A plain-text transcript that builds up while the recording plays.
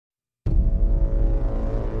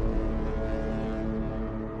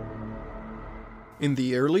In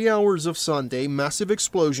the early hours of Sunday, massive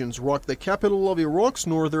explosions rocked the capital of Iraq's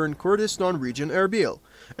northern Kurdistan region, Erbil.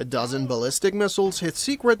 A dozen ballistic missiles hit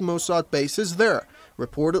secret Mossad bases there,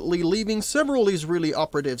 reportedly leaving several Israeli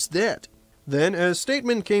operatives dead. Then a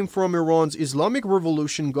statement came from Iran's Islamic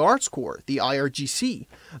Revolution Guards Corps, the IRGC.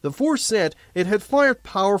 The force said it had fired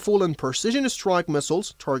powerful and precision strike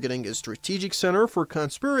missiles targeting a strategic center for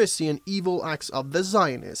conspiracy and evil acts of the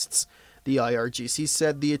Zionists. The IRGC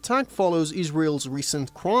said the attack follows Israel's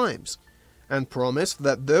recent crimes and promised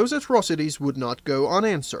that those atrocities would not go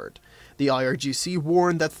unanswered. The IRGC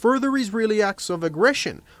warned that further Israeli acts of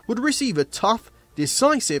aggression would receive a tough,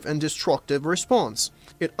 decisive and destructive response.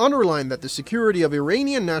 It underlined that the security of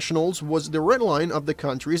Iranian nationals was the red line of the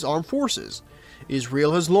country's armed forces.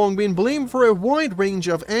 Israel has long been blamed for a wide range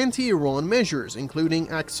of anti-Iran measures, including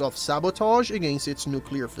acts of sabotage against its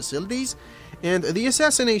nuclear facilities and the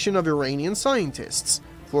assassination of Iranian scientists.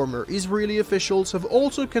 Former Israeli officials have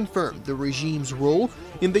also confirmed the regime's role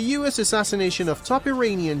in the U.S. assassination of top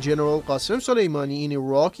Iranian General Qasem Soleimani in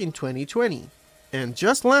Iraq in 2020. And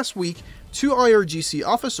just last week, 2 IRGC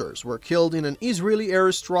officers were killed in an Israeli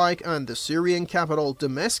airstrike on the Syrian capital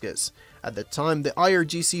Damascus. At the time, the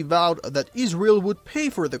IRGC vowed that Israel would pay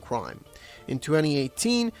for the crime. In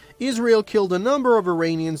 2018, Israel killed a number of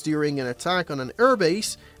Iranians during an attack on an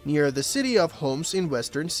airbase near the city of Homs in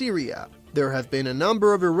western Syria. There have been a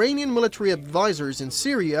number of Iranian military advisors in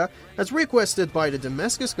Syria as requested by the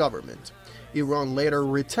Damascus government. Iran later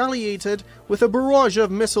retaliated with a barrage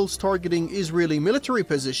of missiles targeting Israeli military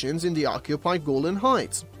positions in the occupied Golan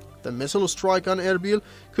Heights. The missile strike on Erbil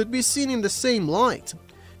could be seen in the same light.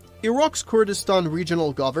 Iraq's Kurdistan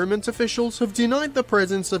regional government officials have denied the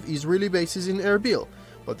presence of Israeli bases in Erbil,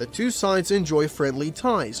 but the two sides enjoy friendly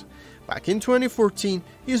ties. Back in 2014,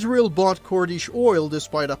 Israel bought Kurdish oil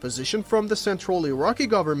despite opposition from the central Iraqi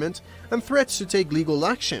government and threats to take legal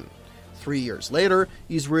action. 3 years later,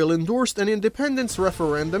 Israel endorsed an independence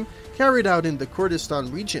referendum carried out in the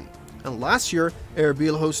Kurdistan region. And last year,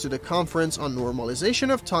 Erbil hosted a conference on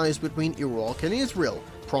normalization of ties between Iraq and Israel,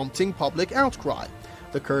 prompting public outcry.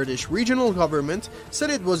 The Kurdish regional government said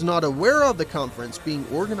it was not aware of the conference being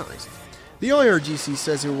organized. The IRGC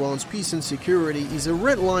says Iran's peace and security is a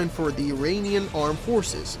red line for the Iranian armed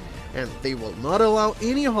forces, and they will not allow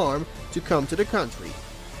any harm to come to the country.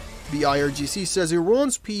 The IRGC says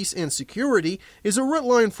Iran's peace and security is a red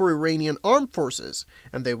line for Iranian armed forces,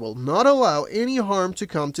 and they will not allow any harm to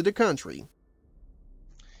come to the country.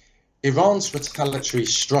 Iran's retaliatory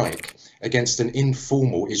strike against an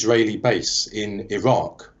informal Israeli base in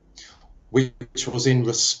Iraq, which was in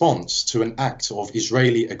response to an act of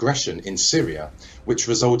Israeli aggression in Syria, which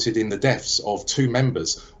resulted in the deaths of 2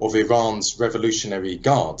 members of Iran's Revolutionary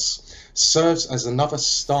Guards, serves as another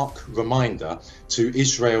stark reminder to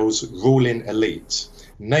Israel's ruling elite,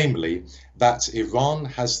 namely that Iran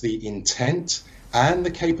has the intent and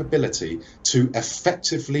the capability to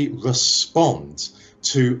effectively respond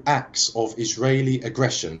to acts of Israeli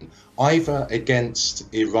aggression, either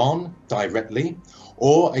against Iran directly,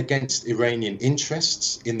 or against Iranian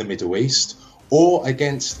interests in the Middle East, or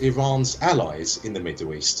against Iran's allies in the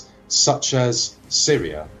Middle East, such as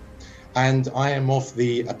Syria. And I am of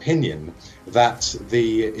the opinion that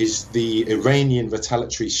the Iranian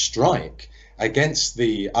retaliatory strike against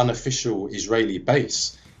the unofficial Israeli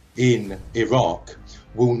base in Iraq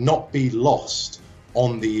will not be lost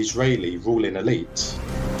on the Israeli ruling elite.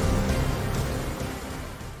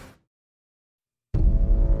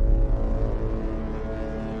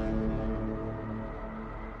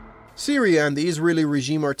 Syria and the Israeli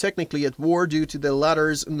regime are technically at war due to the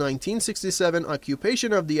latter's 1967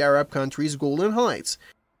 occupation of the Arab country's Golan Heights.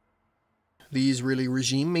 The Israeli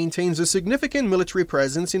regime maintains a significant military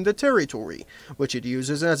presence in the territory, which it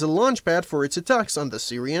uses as a launchpad for its attacks on the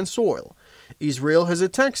Syrian soil. Israel has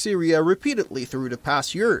attacked Syria repeatedly through the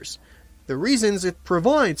past years. The reasons it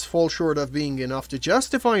provides fall short of being enough to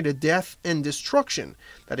justify the death and destruction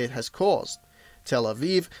that it has caused. Tel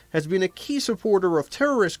Aviv has been a key supporter of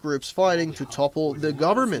terrorist groups fighting to topple the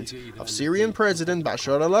government of Syrian President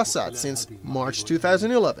Bashar al-Assad since March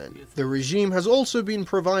 2011. The regime has also been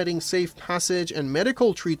providing safe passage and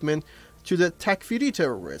medical treatment to the Takfiri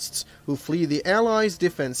terrorists who flee the Allies'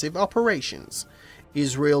 defensive operations.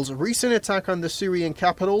 Israel's recent attack on the Syrian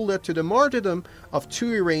capital led to the martyrdom of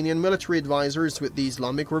 2 Iranian military advisors with the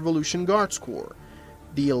Islamic Revolution Guards Corps.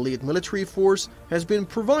 The elite military force has been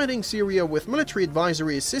providing Syria with military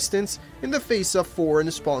advisory assistance in the face of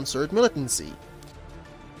foreign-sponsored militancy.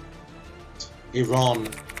 Iran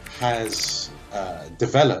has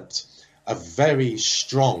developed a very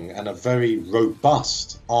strong and a very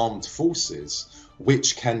robust armed forces,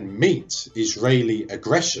 which can meet Israeli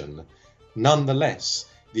aggression, nonetheless,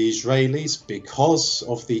 the Israelis, because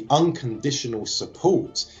of the unconditional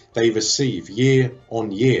support they receive year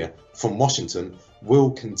on year from Washington,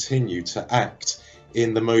 will continue to act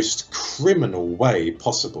in the most criminal way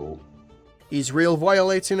possible. Israel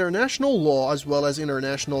violates international law as well as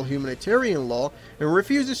international humanitarian law and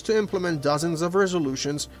refuses to implement dozens of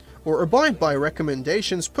resolutions or abide by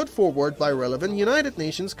recommendations put forward by relevant United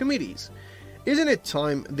Nations committees. Isn't it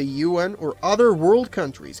time the UN or other world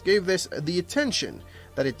countries gave this the attention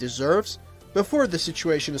that it deserves before the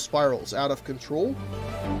situation spirals out of control?